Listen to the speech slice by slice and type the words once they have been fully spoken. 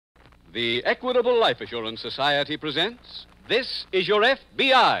The Equitable Life Assurance Society presents This Is Your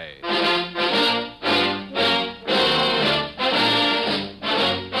FBI.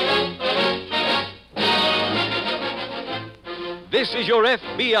 This is Your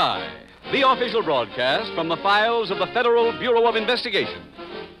FBI, the official broadcast from the files of the Federal Bureau of Investigation.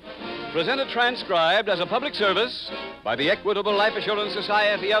 Presented transcribed as a public service by the Equitable Life Assurance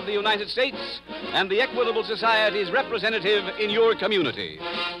Society of the United States and the Equitable Society's representative in your community.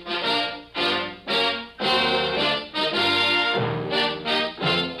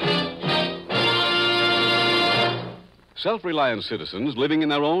 Self-reliant citizens living in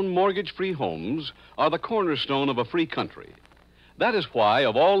their own mortgage-free homes are the cornerstone of a free country. That is why,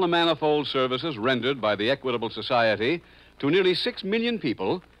 of all the manifold services rendered by the Equitable Society to nearly 6 million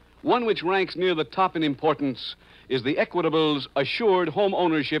people, one which ranks near the top in importance is the Equitable's Assured Home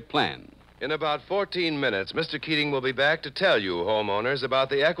Ownership Plan. In about 14 minutes, Mr. Keating will be back to tell you, homeowners,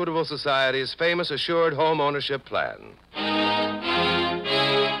 about the Equitable Society's famous Assured Home Ownership Plan.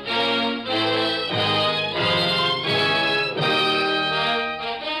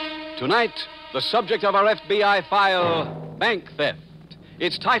 Tonight, the subject of our FBI file, bank theft.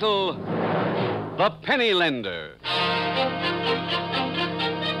 Its title, The Penny Lender.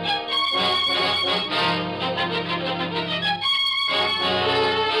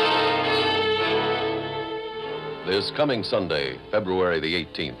 This coming Sunday, February the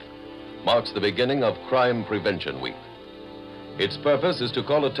 18th, marks the beginning of Crime Prevention Week. Its purpose is to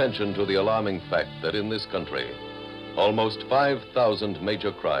call attention to the alarming fact that in this country, almost 5,000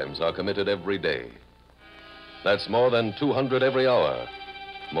 major crimes are committed every day. That's more than 200 every hour,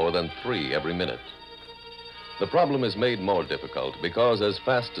 more than 3 every minute. The problem is made more difficult because as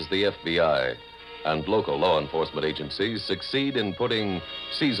fast as the FBI and local law enforcement agencies succeed in putting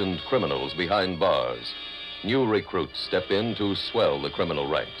seasoned criminals behind bars, new recruits step in to swell the criminal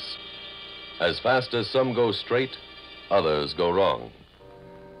ranks. As fast as some go straight, others go wrong.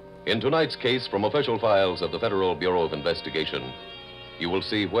 In tonight's case from official files of the Federal Bureau of Investigation, you will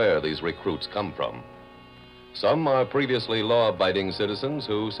see where these recruits come from. Some are previously law-abiding citizens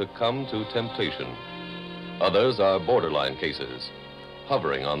who succumb to temptation. Others are borderline cases,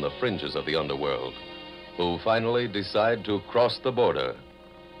 hovering on the fringes of the underworld, who finally decide to cross the border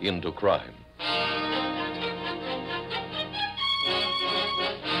into crime.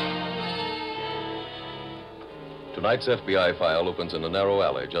 Tonight's FBI file opens in a narrow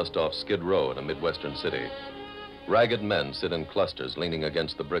alley just off Skid Row in a Midwestern city. Ragged men sit in clusters leaning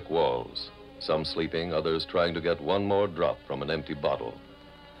against the brick walls, some sleeping, others trying to get one more drop from an empty bottle.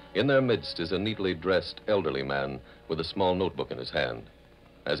 In their midst is a neatly dressed elderly man with a small notebook in his hand.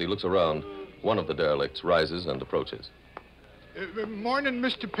 As he looks around, one of the derelicts rises and approaches. Morning,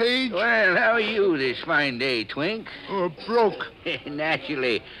 Mr. Page. Well, how are you this fine day, Twink? Oh, broke.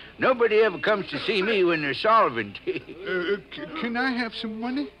 Naturally. Nobody ever comes to see me when they're solvent. Can I have some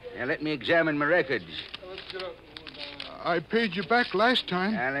money? Now, let me examine my records. I paid you back last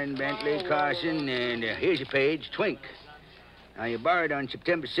time. Allen, Bentley, Carson, and here's your page, Twink. Now, you borrowed on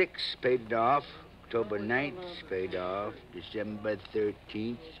September 6th, paid it off. October 9th, paid off. December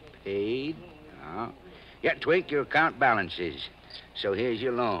 13th, paid. Yeah, Twink, your account balances. So here's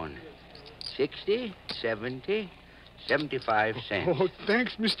your loan. 60, 70, 75 cents. Oh,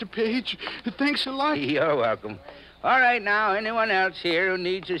 thanks, Mr. Page. Thanks a lot. You're welcome. All right, now, anyone else here who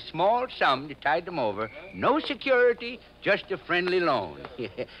needs a small sum to tide them over, no security, just a friendly loan.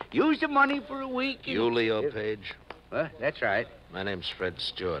 Use the money for a week. You, Leo Page? Well, that's right. My name's Fred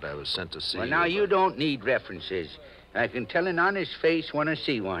Stewart. I was sent to see you. Well, now, you don't need references. I can tell an honest face when I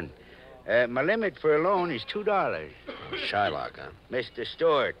see one. My limit for a loan is $2. Oh, Shylock, huh? Mr.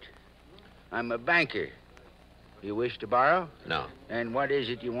 Stewart, I'm a banker. You wish to borrow? No. And what is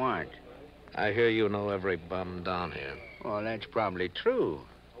it you want? I hear you know every bum down here. Well, that's probably true.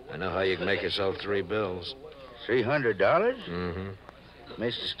 I know how you can make yourself 3 bills. $300? Mm-hmm.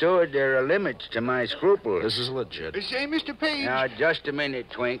 Mr. Stewart, there are limits to my scruples. This is legit. Say, Mr. Page. Now, just a minute,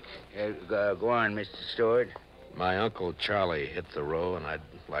 Twink. Go on, Mr. Stewart. My Uncle Charlie hit the row, and I'd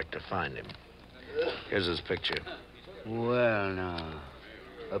like to find him. Here's his picture. Well, now,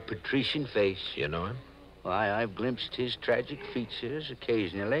 a patrician face. You know him? Why, I've glimpsed his tragic features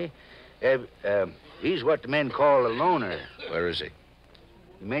occasionally. He's what the men call a loner. Where is he?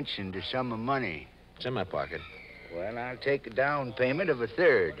 You mentioned a sum of money. It's in my pocket. Well, I'll take a down payment of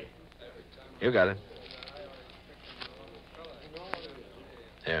 1/3. You got it.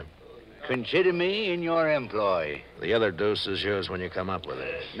 Here. Consider me in your employ. The other deuce is yours when you come up with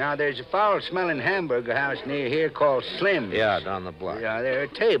it. Now, there's a foul-smelling hamburger house near here called Slim's. Yeah, down the block. Yeah, there are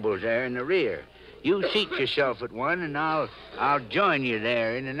tables there in the rear. You seat yourself at one, and I'll join you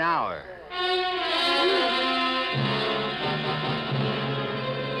there in an hour.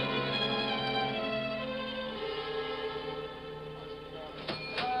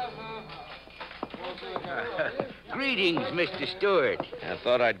 Greetings, Mr. Stewart. I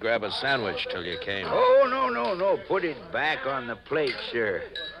thought I'd grab a sandwich till you came. Oh, no. Put it back on the plate, sir.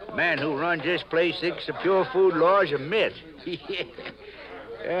 The man who runs this place thinks the pure food law is a myth.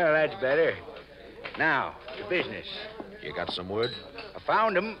 Well, that's better. Now, to business. You got some wood? I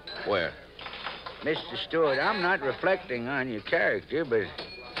found him. Where? Mr. Stewart, I'm not reflecting on your character, but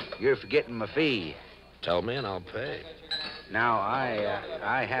you're forgetting my fee. Tell me and I'll pay. Now,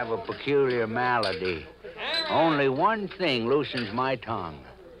 I have a peculiar malady. Only one thing loosens my tongue.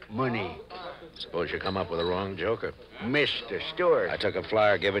 Money. Suppose you come up with the wrong joker. Mr. Stewart. I took a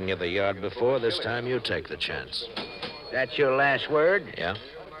flyer giving you the yard before. This time you take the chance. That's your last word? Yeah?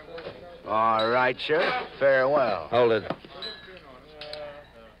 All right, sir. Farewell. Hold it.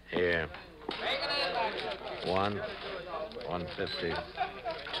 Here. 150,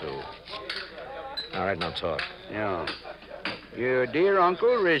 2. All right, now talk. Yeah. Your dear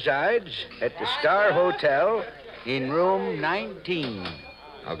uncle resides at the Star Hotel in room 19.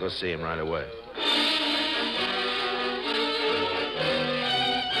 I'll go see him right away.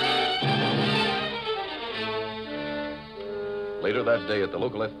 Later that day at the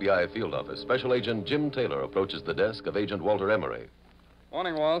local FBI field office, Special Agent Jim Taylor approaches the desk of Agent Walter Emery.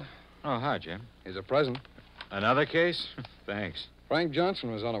 Morning, Walt. Oh, hi, Jim. Here's a present. Another case? Thanks. Frank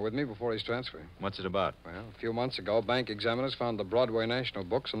Johnson was on it with me before his transfer. What's it about? Well, a few months ago, bank examiners found the Broadway National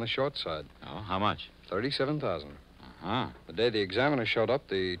books on the short side. Oh, how much? $37,000. Uh-huh. The day the examiner showed up,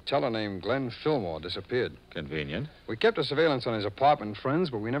 the teller named Glenn Fillmore disappeared. Convenient. We kept a surveillance on his apartment and friends,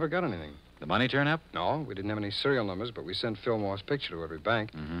 but we never got anything. The money turn up? No, we didn't have any serial numbers, but we sent Fillmore's picture to every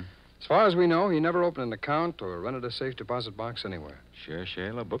bank. Mm-hmm. As far as we know, he never opened an account or rented a safe deposit box anywhere. Sure,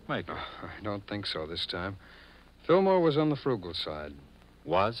 Shayla, bookmaker. I don't think so this time. Fillmore was on the frugal side.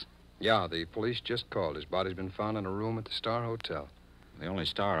 Was? Yeah, the police just called. His body's been found in a room at the Star Hotel. The only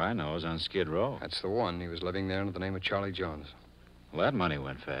star I know is on Skid Row. That's the one. He was living there under the name of Charlie Jones. Well, that money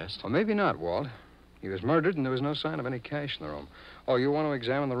went fast. Well, maybe not, Walt. He was murdered, and there was no sign of any cash in the room. Oh, you want to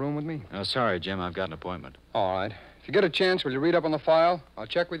examine the room with me? Oh, sorry, Jim. I've got an appointment. All right. If you get a chance, will you read up on the file? I'll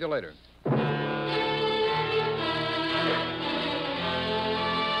check with you later.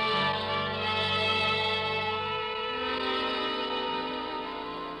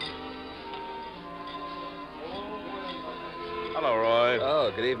 Hello, Roy.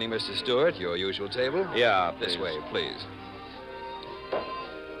 Oh, good evening, Mr. Stewart. Your usual table? Yeah, This please. way, please.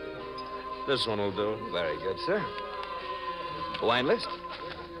 This one will do. Very good, sir. Wine list?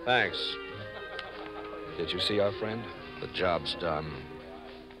 Thanks. Did you see our friend? The job's done.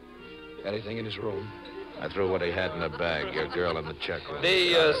 Anything in his room? I threw what he had in the bag. Your girl in the check room.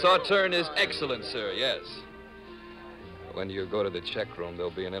 The sauterne is excellent, sir, yes. When you go to the check room,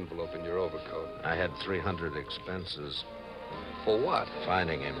 there'll be an envelope in your overcoat. I had 300 expenses. For what?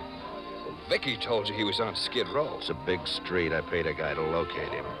 Finding him. Well, Vicky told you he was on Skid Row. It's a big street. I paid a guy to locate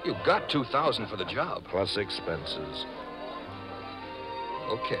him. You got $2,000 for the job. Plus expenses.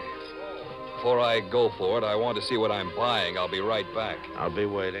 Okay. Before I go for it, I want to see what I'm buying. I'll be right back. I'll be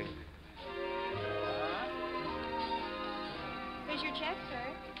waiting. Here's your check, sir.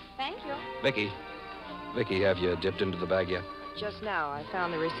 Thank you. Vicky, have you dipped into the bag yet? Just now, I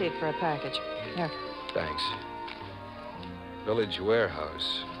found the receipt for a package. Here. Thanks. Village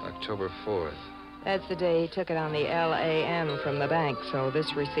Warehouse, October 4th. That's the day he took it on the LAM from the bank, so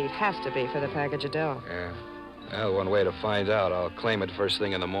this receipt has to be for the package of dough. Yeah. Well, one way to find out, I'll claim it first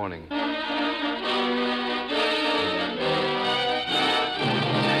thing in the morning.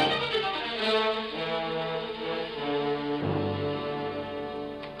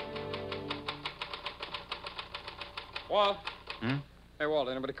 Walt? Hmm? Hey, Walt,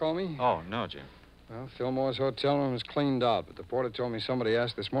 anybody call me? Oh, no, Jim. Well, Fillmore's hotel room is cleaned out, but the porter told me somebody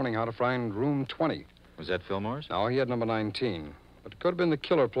asked this morning how to find room 20. Was that Fillmore's? No, he had number 19. But it could have been the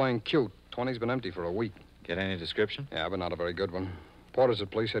killer playing cute. 20's been empty for a week. Get any description? Yeah, but not a very good one. Porter's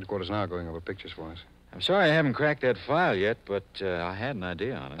at police headquarters now going over pictures for us. I'm sorry I haven't cracked that file yet, but I had an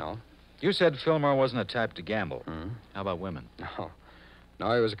idea on it. No? You said Fillmore wasn't the type to gamble. Hmm? How about women? No.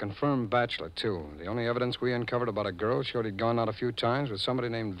 No, he was a confirmed bachelor, too. The only evidence we uncovered about a girl showed he'd gone out a few times with somebody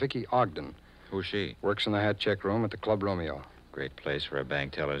named Vicky Ogden. Who's she? Works in the hat check room at the Club Romeo. Great place for a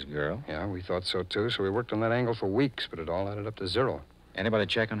bank teller's girl. Yeah, we thought so, too, so we worked on that angle for weeks, but it all added up to zero. Anybody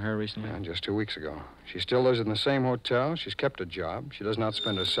check on her recently? Yeah, just 2 weeks ago. She still lives in the same hotel. She's kept a job. She does not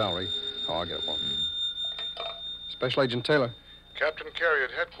spend her salary. Oh, I'll get one. Special Agent Taylor. Captain Carey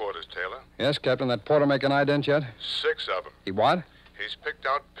at headquarters, Taylor. Yes, Captain. That porter make an ident yet? 6 of them. He what? He's picked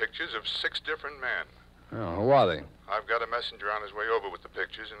out pictures of 6 different men. Oh, who are they? I've got a messenger on his way over with the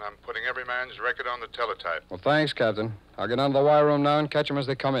pictures, and I'm putting every man's record on the teletype. Well, thanks, Captain. I'll get down to the wire room now and catch them as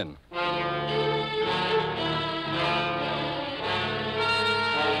they come in.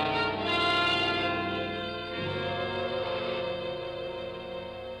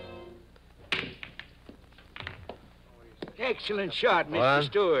 Excellent shot, Mr. What?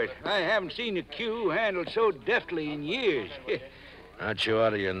 Stewart. I haven't seen a cue handled so deftly in years. Aren't you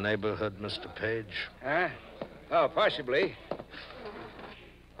out of your neighborhood, Mr. Page? Huh? Oh, possibly.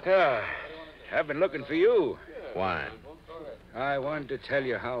 I've been looking for you. Why? I wanted to tell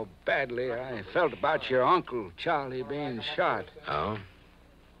you how badly I felt about your uncle, Charlie, being shot. Oh?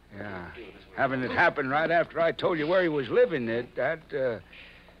 Yeah. Having it happen right after I told you where he was living, that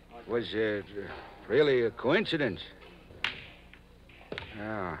was really a coincidence.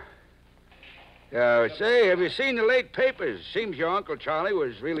 Say, have you seen the late papers? Seems your Uncle Charlie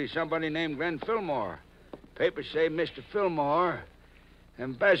was really somebody named Glenn Fillmore. Papers say Mr. Fillmore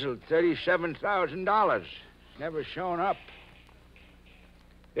embezzled $37,000. Never shown up.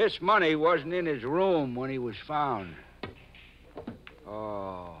 This money wasn't in his room when he was found.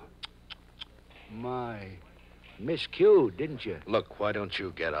 Oh, my. Miscued, didn't you? Look, why don't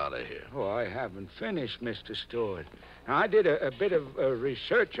you get out of here? Oh, I haven't finished, Mr. Stewart. Now, I did a bit of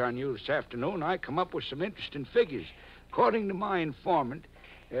research on you this afternoon. I come up with some interesting figures. According to my informant,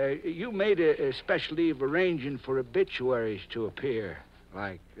 you made a specialty of arranging for obituaries to appear.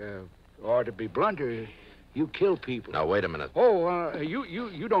 Like, or to be blunter, you kill people. Now, wait a minute. Oh,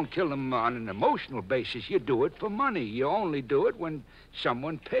 you don't kill them on an emotional basis. You do it for money. You only do it when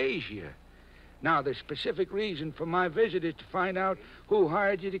someone pays you. Now, the specific reason for my visit is to find out who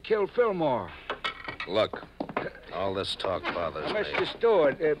hired you to kill Fillmore. Look, all this talk bothers me. Mr.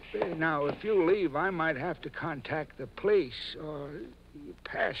 Stewart, now, if you leave, I might have to contact the police or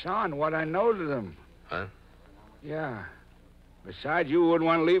pass on what I know to them. Huh? Yeah. Besides, you wouldn't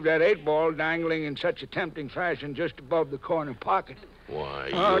want to leave that 8-ball dangling in such a tempting fashion just above the corner pocket.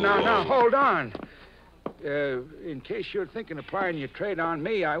 Why, Oh, now, hold on. In case you're thinking of plying your trade on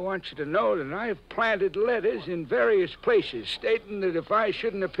me, I want you to know that I've planted letters in various places stating that if I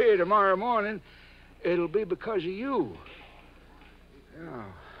shouldn't appear tomorrow morning, it'll be because of you. Yeah.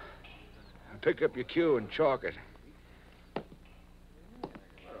 Pick up your cue and chalk it.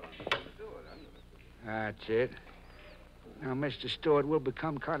 That's it. Now, Mr. Stewart, we'll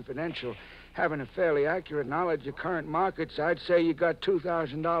become confidential. Having a fairly accurate knowledge of current markets, I'd say you got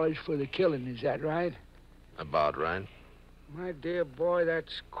 $2,000 for the killing. Is that right? About right. My dear boy,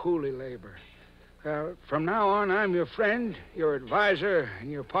 that's coolie labor. From now on, I'm your friend, your advisor,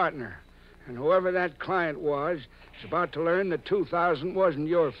 and your partner. And whoever that client was is about to learn that $2,000 wasn't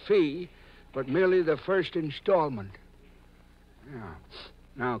your fee, but merely the first installment.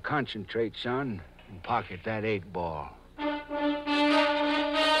 Now concentrate, son, and pocket that 8-ball.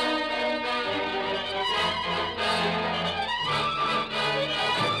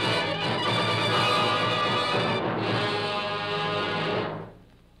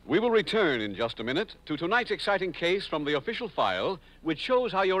 We will return in just a minute to tonight's exciting case from the official file, which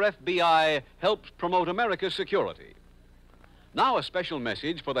shows how your FBI helps promote America's security. Now, a special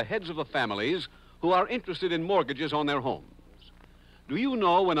message for the heads of the families who are interested in mortgages on their homes. Do you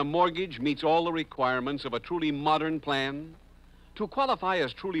know when a mortgage meets all the requirements of a truly modern plan? To qualify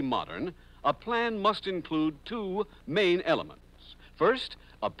as truly modern, a plan must include 2 main elements. First,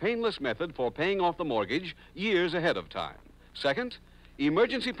 a painless method for paying off the mortgage years ahead of time. Second,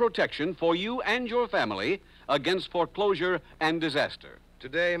 emergency protection for you and your family against foreclosure and disaster.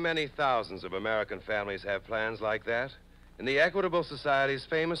 Today, many thousands of American families have plans like that in the Equitable Society's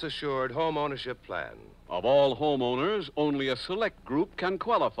famous Assured Home Ownership Plan. Of all homeowners, only a select group can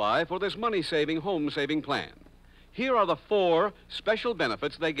qualify for this money-saving, home-saving plan. Here are the 4 special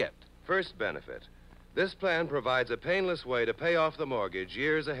benefits they get. First benefit, this plan provides a painless way to pay off the mortgage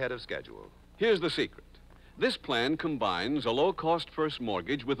years ahead of schedule. Here's the secret. This plan combines a low-cost first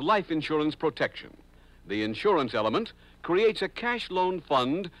mortgage with life insurance protection. The insurance element creates a cash loan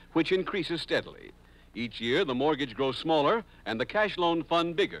fund which increases steadily. Each year, the mortgage grows smaller and the cash loan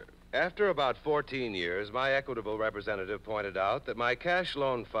fund bigger. After about 14 years, my Equitable representative pointed out that my cash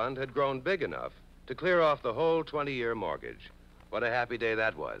loan fund had grown big enough to clear off the whole 20-year mortgage. What a happy day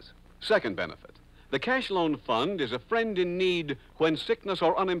that was. Second benefit. The cash loan fund is a friend in need when sickness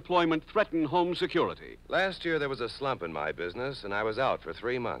or unemployment threaten home security. Last year, there was a slump in my business, and I was out for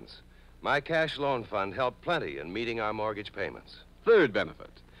 3 months. My cash loan fund helped plenty in meeting our mortgage payments. Third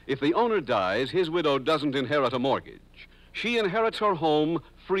benefit. If the owner dies, his widow doesn't inherit a mortgage. she inherits her home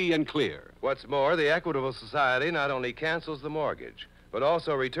free and clear. What's more, the Equitable Society not only cancels the mortgage, but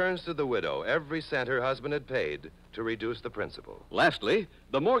also returns to the widow every cent her husband had paid to reduce the principal. Lastly,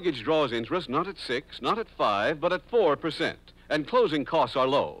 the mortgage draws interest not at 6, not at 5, but at 4%, and closing costs are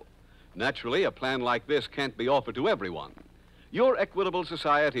low. Naturally, a plan like this can't be offered to everyone. Your Equitable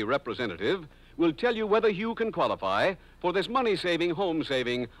Society representative will tell you whether you can qualify for this money-saving,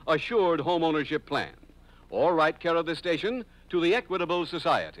 home-saving, assured home ownership plan. Or write care of this station to the Equitable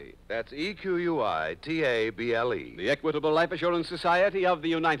Society. That's EQUITABLE. The Equitable Life Assurance Society of the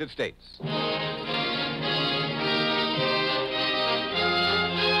United States.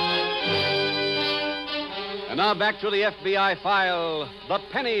 And now back to the FBI file, The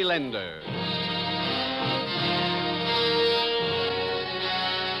Penny Lender.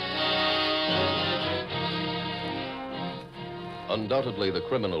 Undoubtedly, the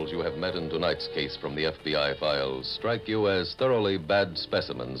criminals you have met in tonight's case from the FBI files strike you as thoroughly bad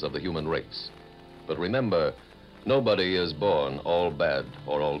specimens of the human race. But remember, nobody is born all bad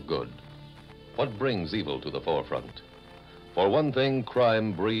or all good. What brings evil to the forefront? For one thing,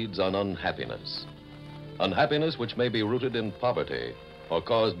 crime breeds on unhappiness. Unhappiness which may be rooted in poverty or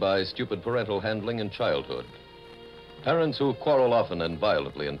caused by stupid parental handling in childhood. Parents who quarrel often and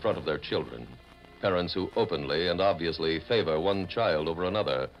violently in front of their children. Parents who openly and obviously favor one child over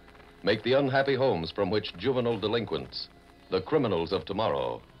another make the unhappy homes from which juvenile delinquents, the criminals of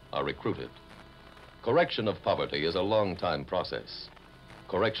tomorrow, are recruited. Correction of poverty is a long-time process.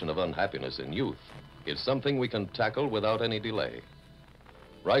 Correction of unhappiness in youth is something we can tackle without any delay.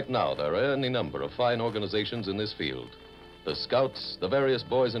 Right now, there are any number of fine organizations in this field. The Scouts, the various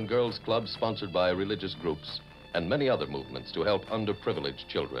boys and girls clubs sponsored by religious groups, and many other movements to help underprivileged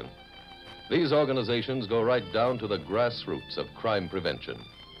children. These organizations go right down to the grassroots of crime prevention.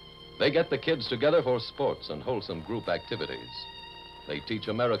 They get the kids together for sports and wholesome group activities. They teach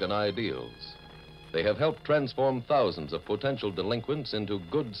American ideals. They have helped transform thousands of potential delinquents into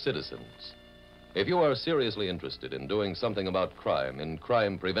good citizens. If you are seriously interested in doing something about crime in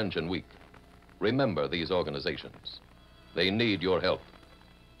Crime Prevention Week, remember these organizations. They need your help.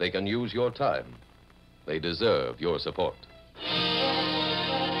 They can use your time. They deserve your support.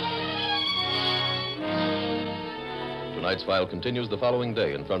 Tonight's file continues the following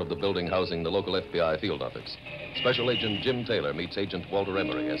day in front of the building housing the local FBI field office. Special Agent Jim Taylor meets Agent Walter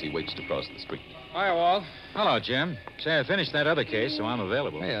Emery as he waits to cross the street. Hi, Walt. Hello, Jim. Say, I finished that other case, so I'm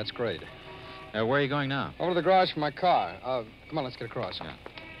available. Hey, that's great. Where are you going now? Over to the garage for my car. Come on, let's get across. Yeah.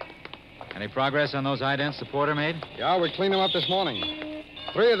 Any progress on those idents the porter made? Yeah, we cleaned them up this morning.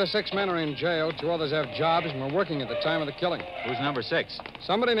 3 of the 6 men are in jail. 2 others have jobs and were working at the time of the killing. Who's number 6?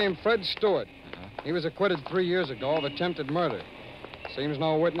 Somebody named Fred Stewart. He was acquitted 3 years ago of attempted murder. Seems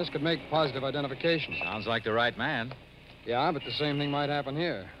no witness could make positive identification. Sounds like the right man. Yeah, but the same thing might happen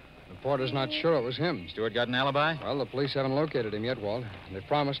here. The porter's not sure it was him. Stewart got an alibi? Well, the police haven't located him yet, Walt. They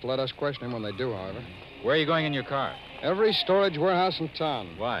promised to let us question him when they do, however. Where are you going in your car? Every storage warehouse in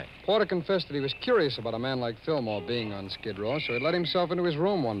town. Why? Porter confessed that he was curious about a man like Fillmore being on Skid Row, so he let himself into his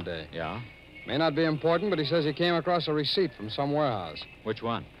room one day. Yeah? May not be important, but he says he came across a receipt from some warehouse. Which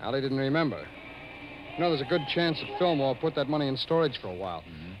one? Al, he didn't remember. You know, there's a good chance that Fillmore put that money in storage for a while.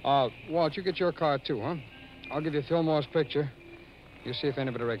 Mm-hmm. Walt, you get your car, too, huh? I'll give you Fillmore's picture. You see if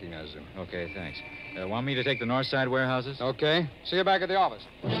anybody recognizes him. Okay, thanks. Want me to take the north side warehouses? Okay. See you back at the office.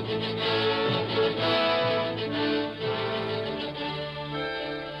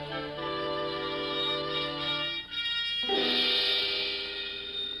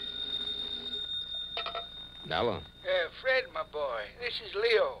 Hello. Fred, my boy, this is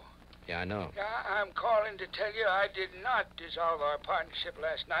Leo. Yeah, I know. I'm calling to tell you I did not dissolve our partnership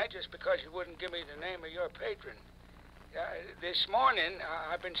last night just because you wouldn't give me the name of your patron. This morning,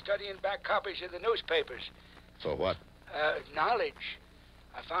 I've been studying back copies of the newspapers. For what? Knowledge.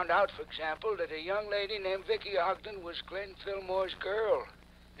 I found out, for example, that a young lady named Vicky Ogden was Glenn Fillmore's girl,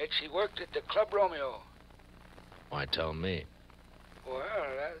 that she worked at the Club Romeo. Why tell me? Well,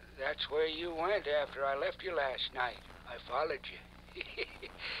 that's where you went after I left you last night. I followed you.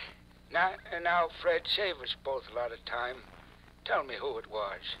 Now, Fred, save us both a lot of time. Tell me who it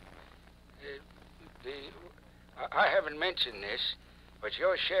was. I haven't mentioned this, but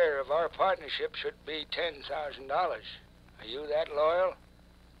your share of our partnership should be $10,000. Are you that loyal?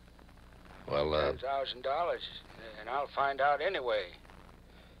 Well, $10,000, and I'll find out anyway.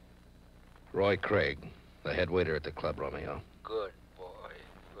 Roy Craig, the head waiter at the Club Romeo. Good boy,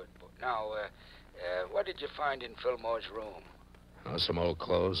 good boy. Now, what did you find in Fillmore's room? Some old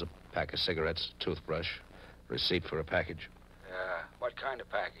clothes, a pack of cigarettes, toothbrush, receipt for a package. What kind of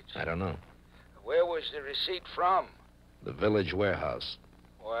package? I don't know. Where was the receipt from? The village warehouse.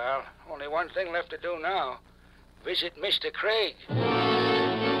 Well, only one thing left to do now. Visit Mr. Craig.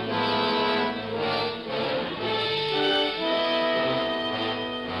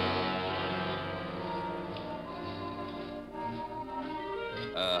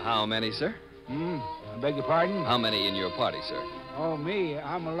 How many, sir? I beg your pardon? How many in your party, sir? Oh, me.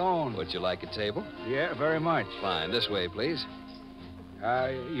 I'm alone. Would you like a table? Yeah, very much. Fine. This way, please.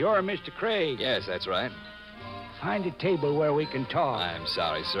 You're Mr. Craig. Yes, that's right. Find a table where we can talk. I'm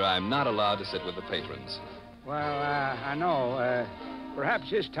sorry, sir. I'm not allowed to sit with the patrons. Well, I know.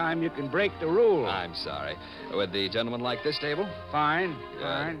 Perhaps this time you can break the rule. I'm sorry. Would the gentleman like this table? Fine, Good.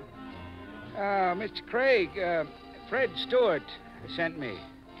 fine. Mr. Craig, Fred Stewart sent me.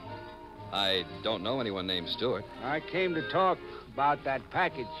 I don't know anyone named Stewart. I came to talk about that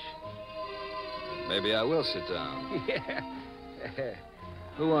package. Maybe I will sit down. Yeah.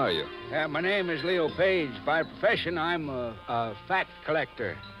 Who are you? My name is Leo Page. By profession, I'm a fact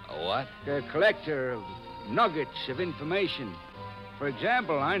collector. A what? A collector of nuggets of information. For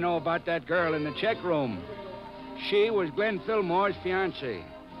example, I know about that girl in the check room. She was Glenn Fillmore's fiancée.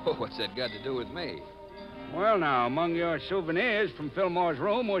 Oh, what's that got to do with me? Well, now, among your souvenirs from Fillmore's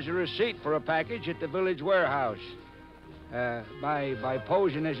room was a receipt for a package at the village warehouse. By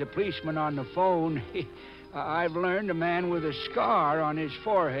posing as a policeman on the phone, I've learned a man with a scar on his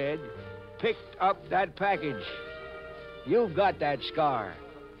forehead picked up that package. You've got that scar.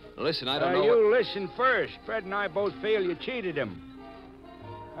 Listen, I don't know. You listen first. Fred and I both feel you cheated him.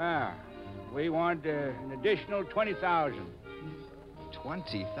 We want an additional $20,000.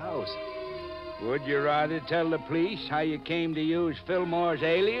 20,000. Would you rather tell the police how you came to use Fillmore's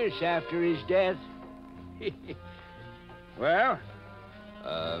alias after his death? Well?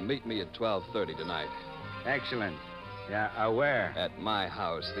 Meet me at 12:30 tonight. Excellent. Yeah, where? At my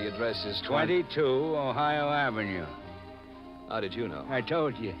house. The address is 22 Ohio Avenue. How did you know? I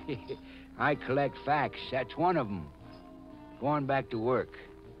told you. I collect facts. That's one of them. Go on back to work.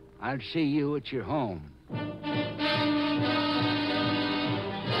 I'll see you at your home.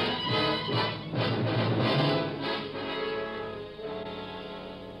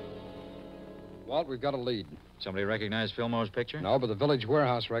 Walt, we've got a lead. Somebody recognize Fillmore's picture? No, but the village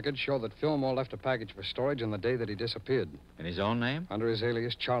warehouse records show that Fillmore left a package for storage on the day that he disappeared. In his own name? Under his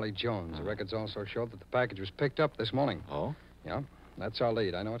alias, Charlie Jones. The records also show that the package was picked up this morning. Oh? Yeah, that's our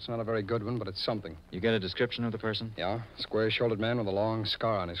lead. I know it's not a very good one, but it's something. You get a description of the person? Yeah, square-shouldered man with a long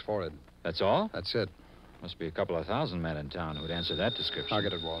scar on his forehead. That's all? That's it. Must be a couple of thousand men in town who'd answer that description. I'll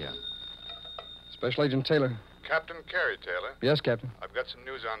get it, Walt. Yeah. Special Agent Taylor. Captain Carey, Taylor. Yes, Captain. I've got some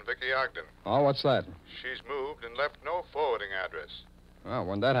news on Vicky Ogden. Oh, what's that? She's moved and left no forwarding address. Oh,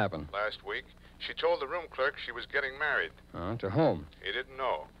 when'd that happen? Last week, she told the room clerk she was getting married. To whom? He didn't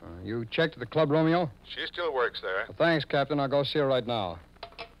know. You checked at the Club Romeo? She still works there. Well, thanks, Captain. I'll go see her right now.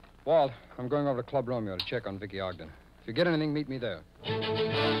 Walt, I'm going over to Club Romeo to check on Vicky Ogden. If you get anything, meet me there.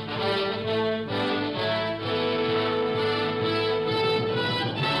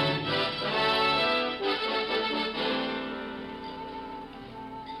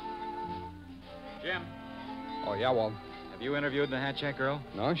 Jim. Oh, yeah, Walt. Have you interviewed the hat check girl?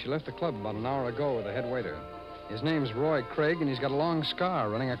 No, she left the club about an hour ago with the head waiter. His name's Roy Craig, and he's got a long scar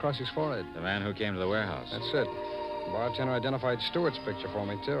running across his forehead. The man who came to the warehouse. That's it. The bartender identified Stewart's picture for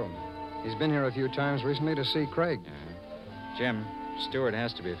me, too. He's been here a few times recently to see Craig. Yeah. Jim, Stewart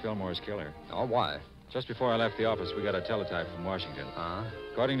has to be Fillmore's killer. Oh, why? Just before I left the office, we got a teletype from Washington. Uh-huh.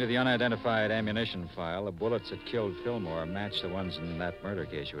 According to the unidentified ammunition file, the bullets that killed Fillmore matched the ones in that murder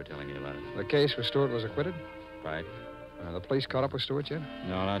case you were telling me about. The case where Stewart was acquitted? Right. The police caught up with Stewart yet?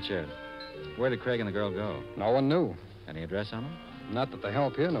 No, not yet. Where did Craig and the girl go? No one knew. Any address on them? Not that the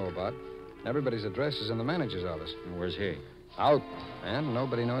help here know about. Everybody's address is in the manager's office. And where's he? Out. And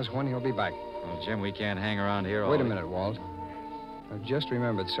nobody knows when he'll be back. Well, Jim, we can't hang around here all Wait a minute, Walt. I've just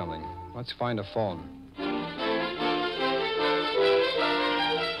remembered something. Let's find a phone.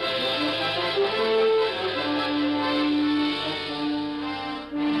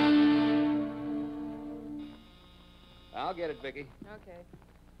 I'll get it, Vicky.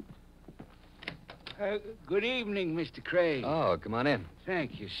 Okay. Good evening, Mr. Craig. Oh, come on in.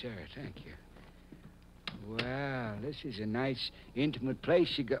 Thank you, sir. Thank you. Well, this is a nice, intimate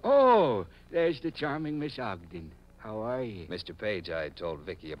place you got. Oh, there's the charming Miss Ogden. How are you? Mr. Page, I told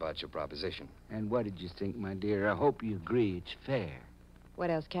Vicky about your proposition. And what did you think, my dear? I hope you agree it's fair. What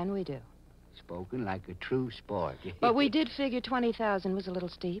else can we do? Spoken like a true sport. But we did figure 20,000 was a little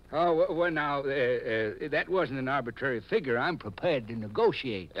steep. Oh, well, now, that wasn't an arbitrary figure. I'm prepared to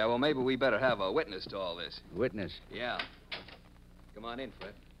negotiate. Yeah, well, maybe we better have a witness to all this. Witness? Yeah. Come on in,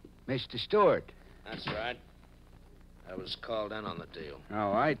 Fred. Mr. Stewart. That's right. I was called in on the deal.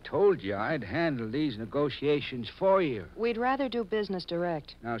 Oh, I told you I'd handle these negotiations for you. We'd rather do business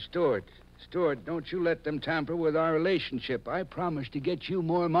direct. Now, Stewart, don't you let them tamper with our relationship. I promised to get you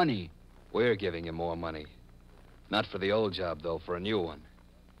more money. We're giving you more money. Not for the old job, though, for a new one.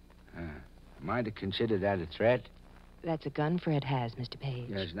 Am I to consider that a threat? That's a gun Fred has, Mr. Page.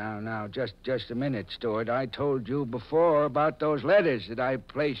 Yes, now, just a minute, Stewart. I told you before about those letters that I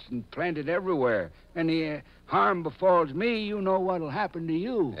placed and planted everywhere. Any harm befalls me, you know what'll happen to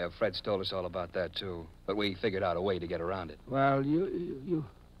you. Yeah, Fred's told us all about that, too. But we figured out a way to get around it. Well, you...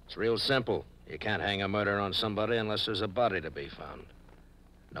 It's real simple. You can't hang a murder on somebody unless there's a body to be found.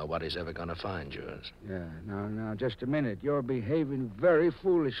 Nobody's ever going to find yours. Yeah, now, just a minute. You're behaving very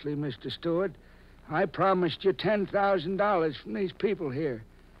foolishly, Mr. Stewart. I promised you $10,000 from these people here.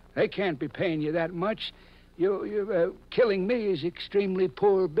 They can't be paying you that much. You killing me is extremely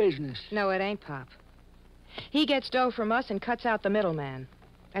poor business. No, it ain't, Pop. He gets dough from us and cuts out the middleman.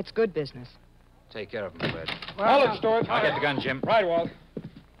 That's good business. Take care of him, Fred. Hold it, Stewart. I'll get the gun, Jim. Right, Walt.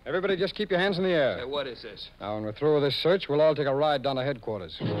 Everybody just keep your hands in the air. Hey, what is this? Now, when we're through with this search, we'll all take a ride down to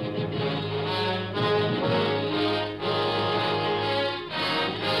headquarters.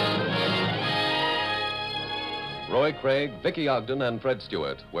 Roy Craig, Vicky Ogden, and Fred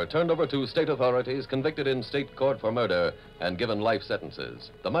Stewart were turned over to state authorities, convicted in state court for murder, and given life sentences.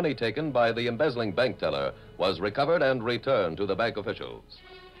 The money taken by the embezzling bank teller was recovered and returned to the bank officials.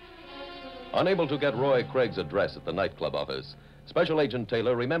 Unable to get Roy Craig's address at the nightclub office, Special Agent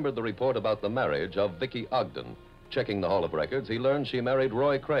Taylor remembered the report about the marriage of Vicky Ogden. Checking the Hall of Records, he learned she married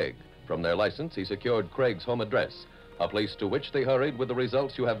Roy Craig. From their license, he secured Craig's home address, a place to which they hurried with the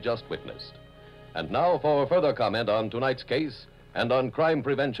results you have just witnessed. And now, for further comment on tonight's case and on Crime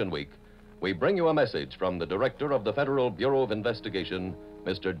Prevention Week, we bring you a message from the Director of the Federal Bureau of Investigation,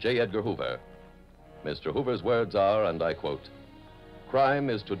 Mr. J. Edgar Hoover. Mr. Hoover's words are, and I quote, "Crime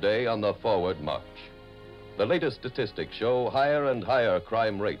is today on the forward march. The latest statistics show higher and higher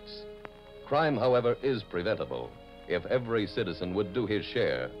crime rates. Crime, however, is preventable if every citizen would do his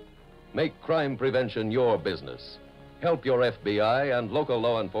share. Make crime prevention your business. Help your FBI and local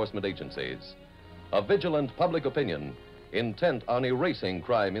law enforcement agencies. A vigilant public opinion intent on erasing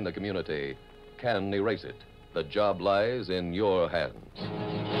crime in the community can erase it. The job lies in your hands."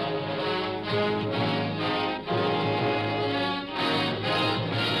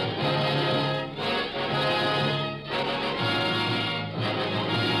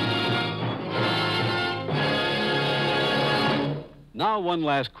 Now, one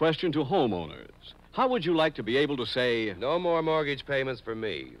last question to homeowners. How would you like to be able to say, No more mortgage payments for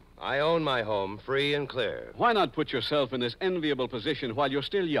me. I own my home free and clear. why not put yourself in this enviable position while you're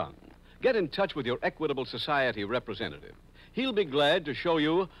still young? Get in touch with your Equitable Society representative. He'll be glad to show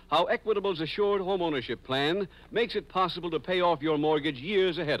you how Equitable's Assured Homeownership Plan makes it possible to pay off your mortgage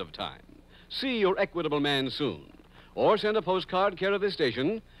years ahead of time. See your Equitable man soon. Or send a postcard care of this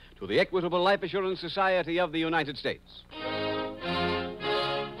station to the Equitable Life Assurance Society of the United States.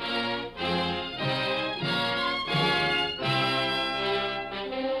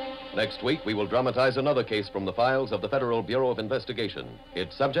 Next week, we will dramatize another case from the files of the Federal Bureau of Investigation.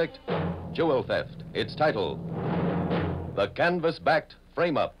 Its subject, jewel theft. Its title, The Canvas-Backed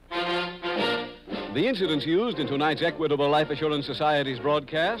Frame-Up. The incidents used in tonight's Equitable Life Assurance Society's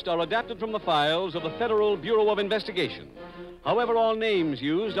broadcast are adapted from the files of the Federal Bureau of Investigation. However, all names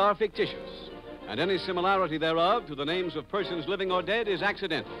used are fictitious, and any similarity thereof to the names of persons living or dead is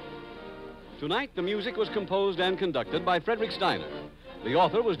accidental. Tonight, the music was composed and conducted by Frederick Steiner. The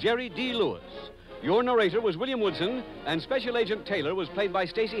author was Jerry D. Lewis. Your narrator was William Woodson, and Special Agent Taylor was played by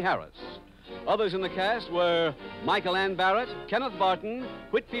Stacey Harris. Others in the cast were Michael Ann Barrett, Kenneth Barton,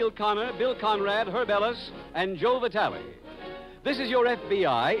 Whitfield Connor, Bill Conrad, Herb Ellis, and Joe Vitale. This Is Your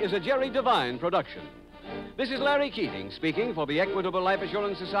FBI is a Jerry Devine production. This is Larry Keating speaking for the Equitable Life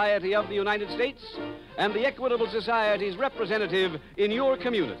Assurance Society of the United States and the Equitable Society's representative in your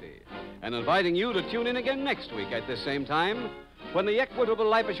community, and inviting you to tune in again next week at this same time, when the Equitable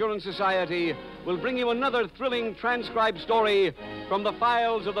Life Assurance Society will bring you another thrilling transcribed story from the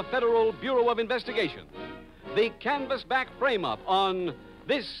files of the Federal Bureau of Investigation. The Canvas-Back Frame-Up on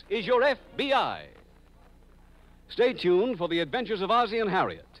This Is Your FBI. Stay tuned for the adventures of Ozzie and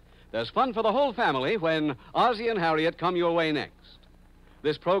Harriet. There's fun for the whole family when Ozzie and Harriet come your way next.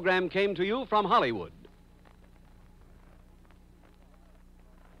 This program came to you from Hollywood.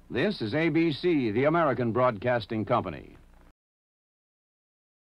 This is ABC, the American Broadcasting Company.